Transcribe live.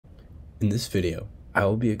In this video, I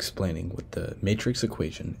will be explaining what the matrix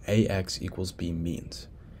equation AX equals B means,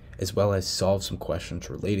 as well as solve some questions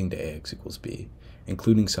relating to AX equals B,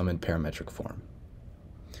 including some in parametric form.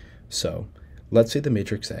 So, let's say the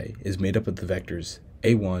matrix A is made up of the vectors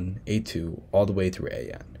A1, A2, all the way through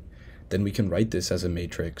AN. Then we can write this as a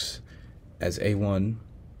matrix as A1,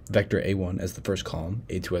 vector A1 as the first column,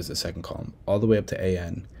 A2 as the second column, all the way up to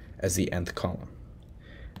AN as the nth column.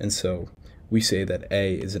 And so, we say that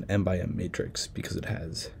A is an m by m matrix because it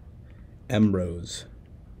has m rows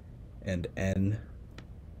and n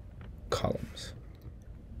columns.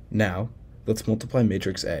 Now, let's multiply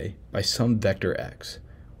matrix A by some vector x,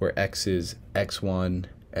 where x is x1,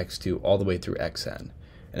 x2, all the way through xn.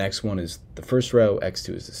 And x1 is the first row,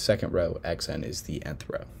 x2 is the second row, xn is the nth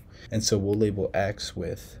row. And so we'll label x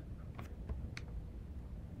with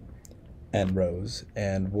n rows,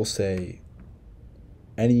 and we'll say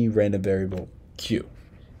any random variable q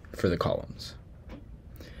for the columns.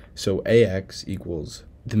 So AX equals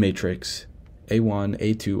the matrix A1,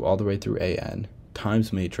 A2, all the way through AN,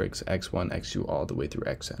 times matrix X1, X2, all the way through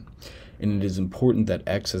Xn. And it is important that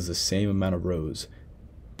X has the same amount of rows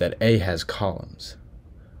that A has columns.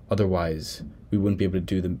 Otherwise, we wouldn't be able to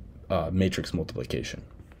do the matrix multiplication.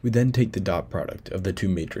 We then take the dot product of the two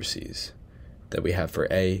matrices that we have for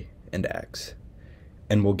A and X,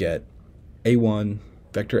 and we'll get A1,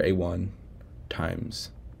 vector A1 times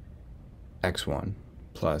X1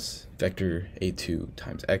 plus vector A2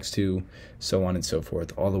 times X2, so on and so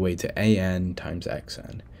forth, all the way to AN times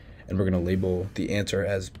Xn. And we're going to label the answer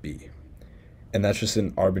as B. And that's just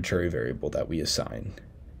an arbitrary variable that we assign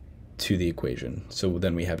to the equation. So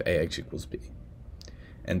then we have AX equals B.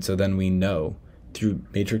 And so then we know through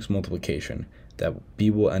matrix multiplication that B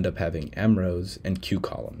will end up having m rows and q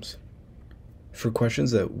columns. For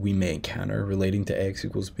questions that we may encounter relating to AX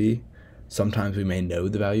equals B, sometimes we may know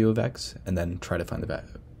the value of X and then try to find the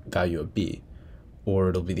value of B, or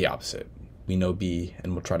it'll be the opposite. We know B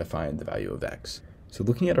and we'll try to find the value of X. So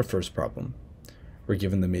looking at our first problem, we're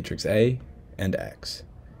given the matrix A and X.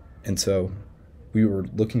 And so we were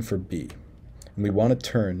looking for B, and we want to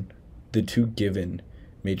turn the two given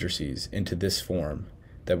matrices into this form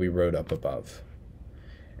that we wrote up above.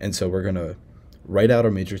 And so we're going to write out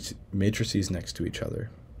our matrices next to each other,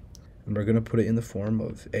 and we're going to put it in the form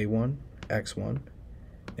of A1, X1,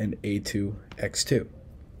 and A2, X2.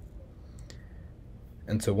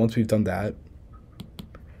 And so once we've done that,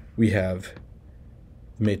 we have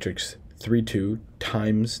matrix 3, 2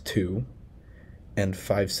 times 2 and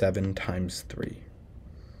 5, 7 times 3.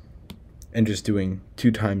 And just doing 2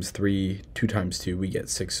 times 3, 2 times 2, we get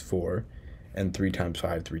 6, 4, and 3 times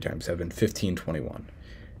 5, 3 times 7, 15, 21.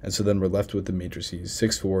 And so then we're left with the matrices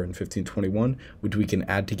 6, 4, and 15, 21, which we can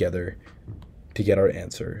add together to get our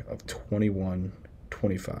answer of 21,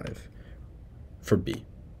 25 for B.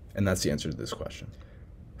 And that's the answer to this question.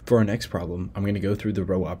 For our next problem, I'm going to go through the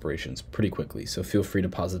row operations pretty quickly, so feel free to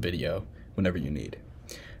pause the video whenever you need.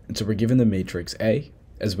 And so we're given the matrix A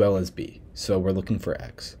as well as B, so we're looking for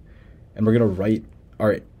X. And we're going to write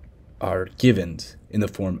our givens in the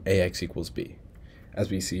form AX equals B, as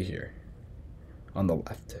we see here on the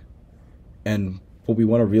left. And what we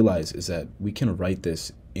want to realize is that we can write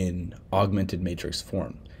this in augmented matrix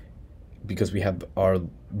form because we have our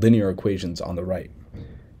linear equations on the right.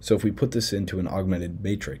 So if we put this into an augmented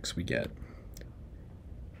matrix, we get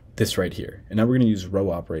this right here. And now we're going to use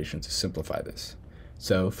row operations to simplify this.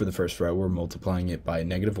 So for the first row, we're multiplying it by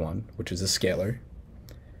 -1, which is a scalar.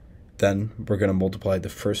 Then we're going to multiply the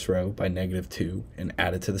first row by -2 and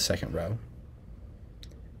add it to the second row.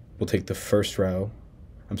 We'll take the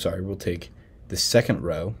we'll take the second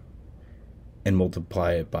row and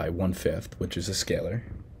multiply it by 1/5, which is a scalar.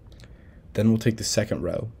 Then we'll take the second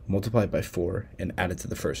row, multiply it by 4, and add it to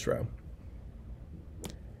the first row.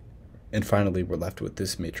 And finally, we're left with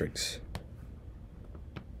this matrix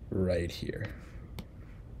right here.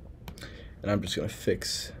 And I'm just going to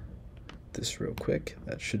fix this real quick.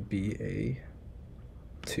 That should be a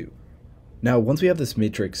 2. Now, once we have this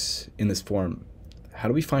matrix in this form, how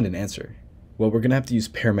do we find an answer? Well, we're going to have to use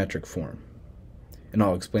parametric form, and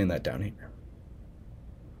I'll explain that down here.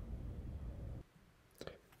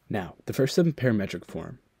 Now, the first step in parametric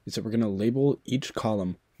form is that we're going to label each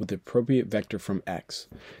column with the appropriate vector from X.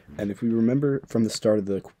 And if we remember from the start of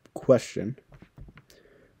the question,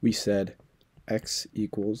 we said X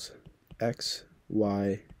equals X,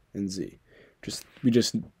 Y, and Z. We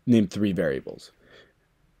just named 3 variables.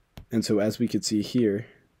 And so as we could see here,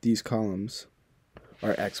 these columns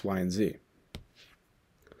are X, Y, and Z.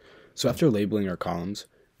 So after labeling our columns,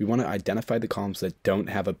 we want to identify the columns that don't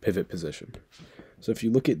have a pivot position. So if you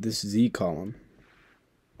look at this Z column,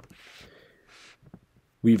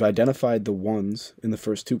 We've identified the ones in the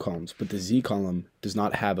first two columns, but the z column does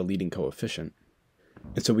not have a leading coefficient.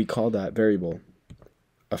 And so we call that variable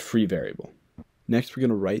a free variable. Next, we're going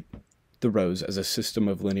to write the rows as a system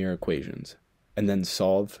of linear equations and then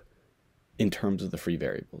solve in terms of the free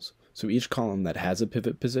variables. So each column that has a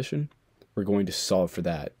pivot position, we're going to solve for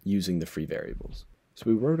that using the free variables. So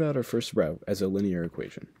we wrote out our first row as a linear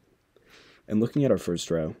equation. And looking at our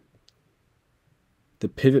first row, the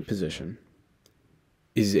pivot position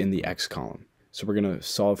is in the x column. So we're going to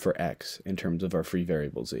solve for x in terms of our free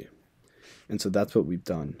variable z. And so that's what we've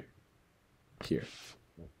done here.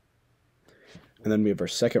 And then we have our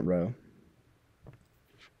second row.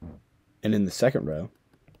 And in the second row,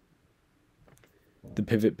 the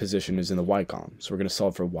pivot position is in the y column. So we're going to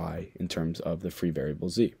solve for y in terms of the free variable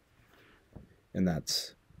z. And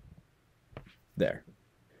that's there.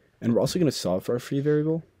 And we're also going to solve for our free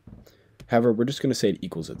variable. However, we're just going to say it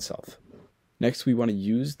equals itself. Next, we want to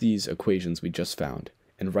use these equations we just found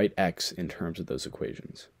and write x in terms of those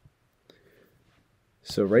equations.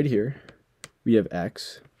 So right here, we have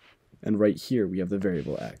x, and right here we have the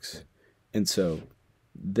variable x. And so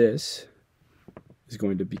this is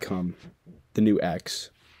going to become the new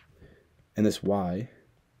x, and this y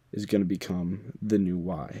is going to become the new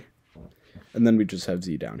y. And then we just have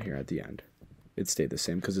z down here at the end. It stayed the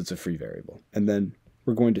same because it's a free variable. And then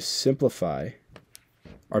we're going to simplify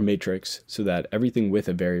our matrix so that everything with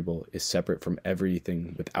a variable is separate from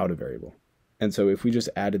everything without a variable. And so if we just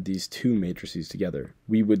added these two matrices together,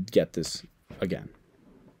 we would get this again.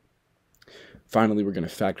 Finally, we're going to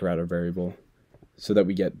factor out our variable so that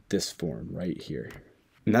we get this form right here.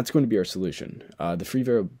 And that's going to be our solution. The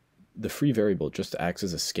free variable just acts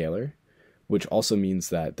as a scalar, which also means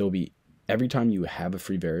that there'll be, every time you have a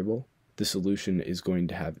free variable, the solution is going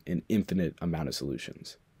to have an infinite amount of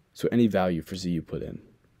solutions. So any value for z you put in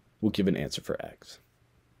will give an answer for x.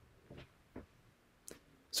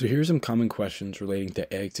 So here's some common questions relating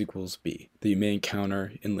to ax equals b that you may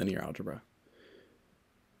encounter in linear algebra.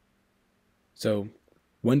 So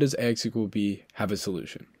when does ax equal b have a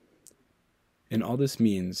solution? And all this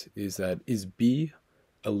means is that is b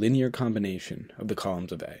a linear combination of the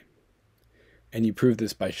columns of A? And you prove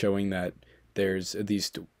this by showing that there's at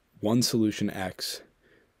least one solution x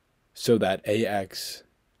so that ax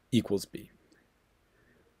equals b.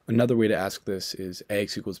 Another way to ask this is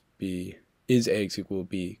ax equals b, is ax equal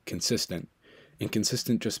b consistent? And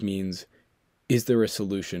consistent just means, is there a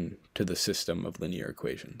solution to the system of linear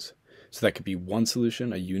equations? So that could be one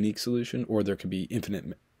solution, a unique solution, or there could be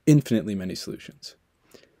infinitely many solutions.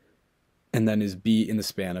 And then is b in the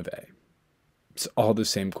span of A? It's all the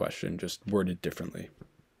same question, just worded differently.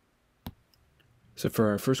 So for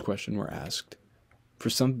our first question, we're asked, for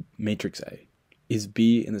some matrix A, is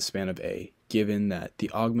b in the span of A given that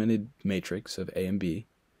the augmented matrix of A and B,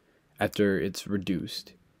 after it's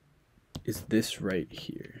reduced, is this right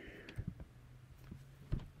here?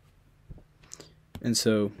 And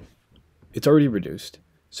so it's already reduced,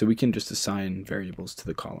 so we can just assign variables to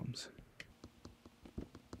the columns.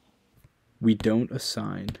 We don't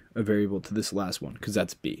assign a variable to this last one because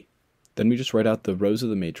that's b. Then we just write out the rows of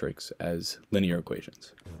the matrix as linear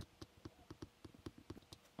equations.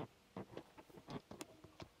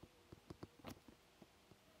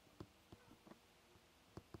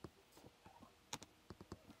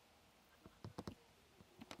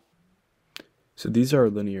 So these are our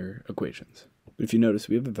linear equations. But if you notice,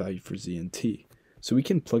 we have a value for z and t. So we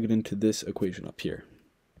can plug it into this equation up here.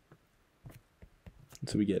 And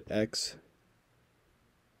so we get x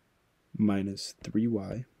minus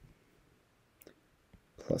 3y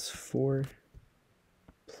plus 4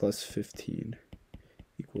 plus 15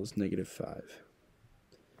 equals negative 5.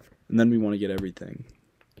 And then we want to get everything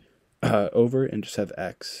over and just have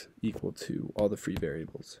x equal to all the free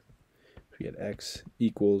variables. So we get x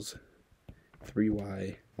equals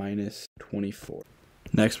 3y minus 24.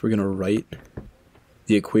 Next, we're going to write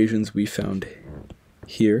the equations we found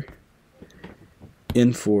here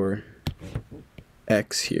in for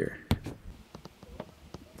x here.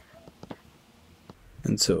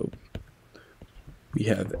 And so we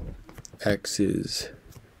have x is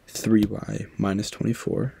 3y minus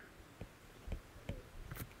 24,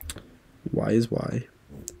 y is y,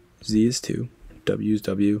 z is 2, w is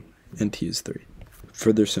w, and t is 3.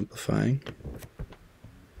 Further simplifying,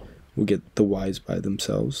 we'll get the y's by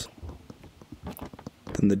themselves,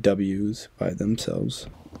 then the w's by themselves,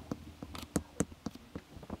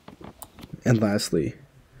 and lastly,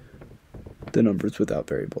 the numbers without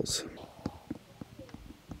variables.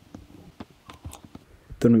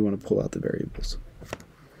 Then we want to pull out the variables.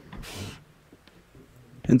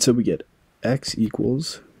 And so we get x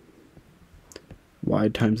equals y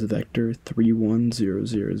times the vector 3, 1, 0,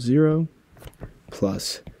 0, 0,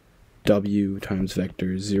 plus w times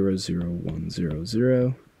vector 0, 0, 1, 0,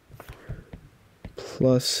 0,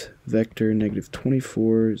 plus vector negative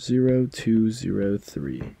 24, 0, 2, 0,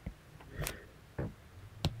 3.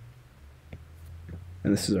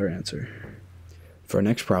 And this is our answer. For our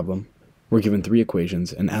next problem, we're given 3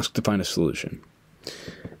 equations and asked to find a solution.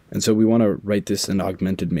 And so we want to write this in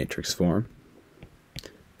augmented matrix form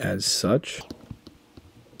as such.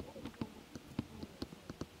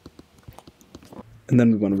 And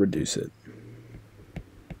then we want to reduce it.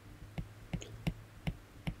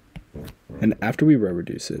 And after we row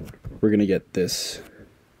reduce it, we're going to get this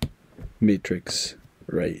matrix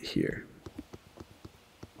right here.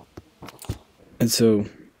 And so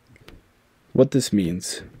what this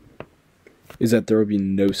means is that there will be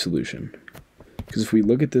no solution. Because if we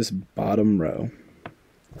look at this bottom row,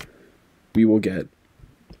 we will get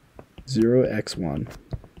 0x1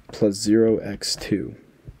 plus 0x2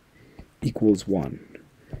 equals 1.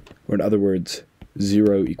 Or in other words,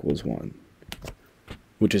 0 equals 1,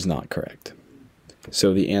 which is not correct.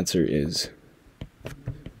 So the answer is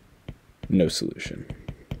no solution.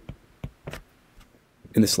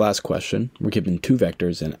 In this last question, we're given 2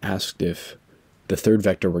 vectors and asked if the third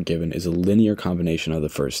vector we're given is a linear combination of the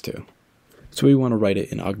first 2. So we want to write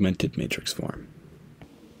it in augmented matrix form,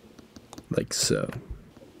 like so.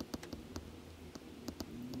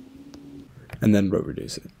 And then row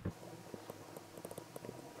reduce it.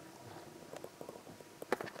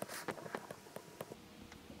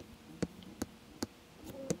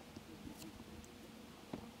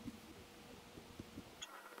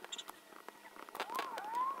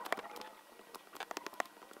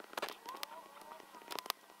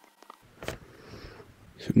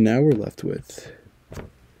 So now we're left with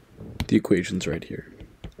the equations right here.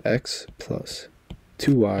 X plus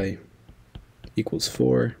 2y equals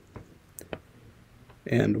 4,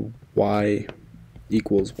 and y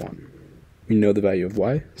equals 1. We know the value of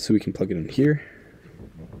y, so we can plug it in here.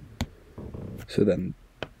 So then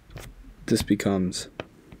this becomes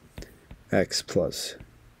x plus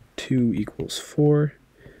 2 equals 4,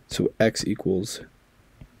 so x equals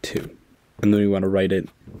 2. And then we want to write it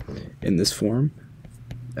in this form.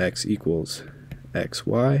 X equals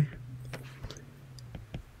xy,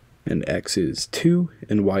 and x is 2,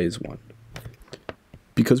 and y is 1.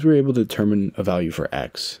 Because we're able to determine a value for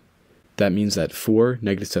x, that means that 4,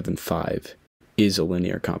 -7, 5 is a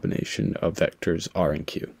linear combination of vectors r and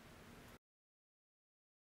q.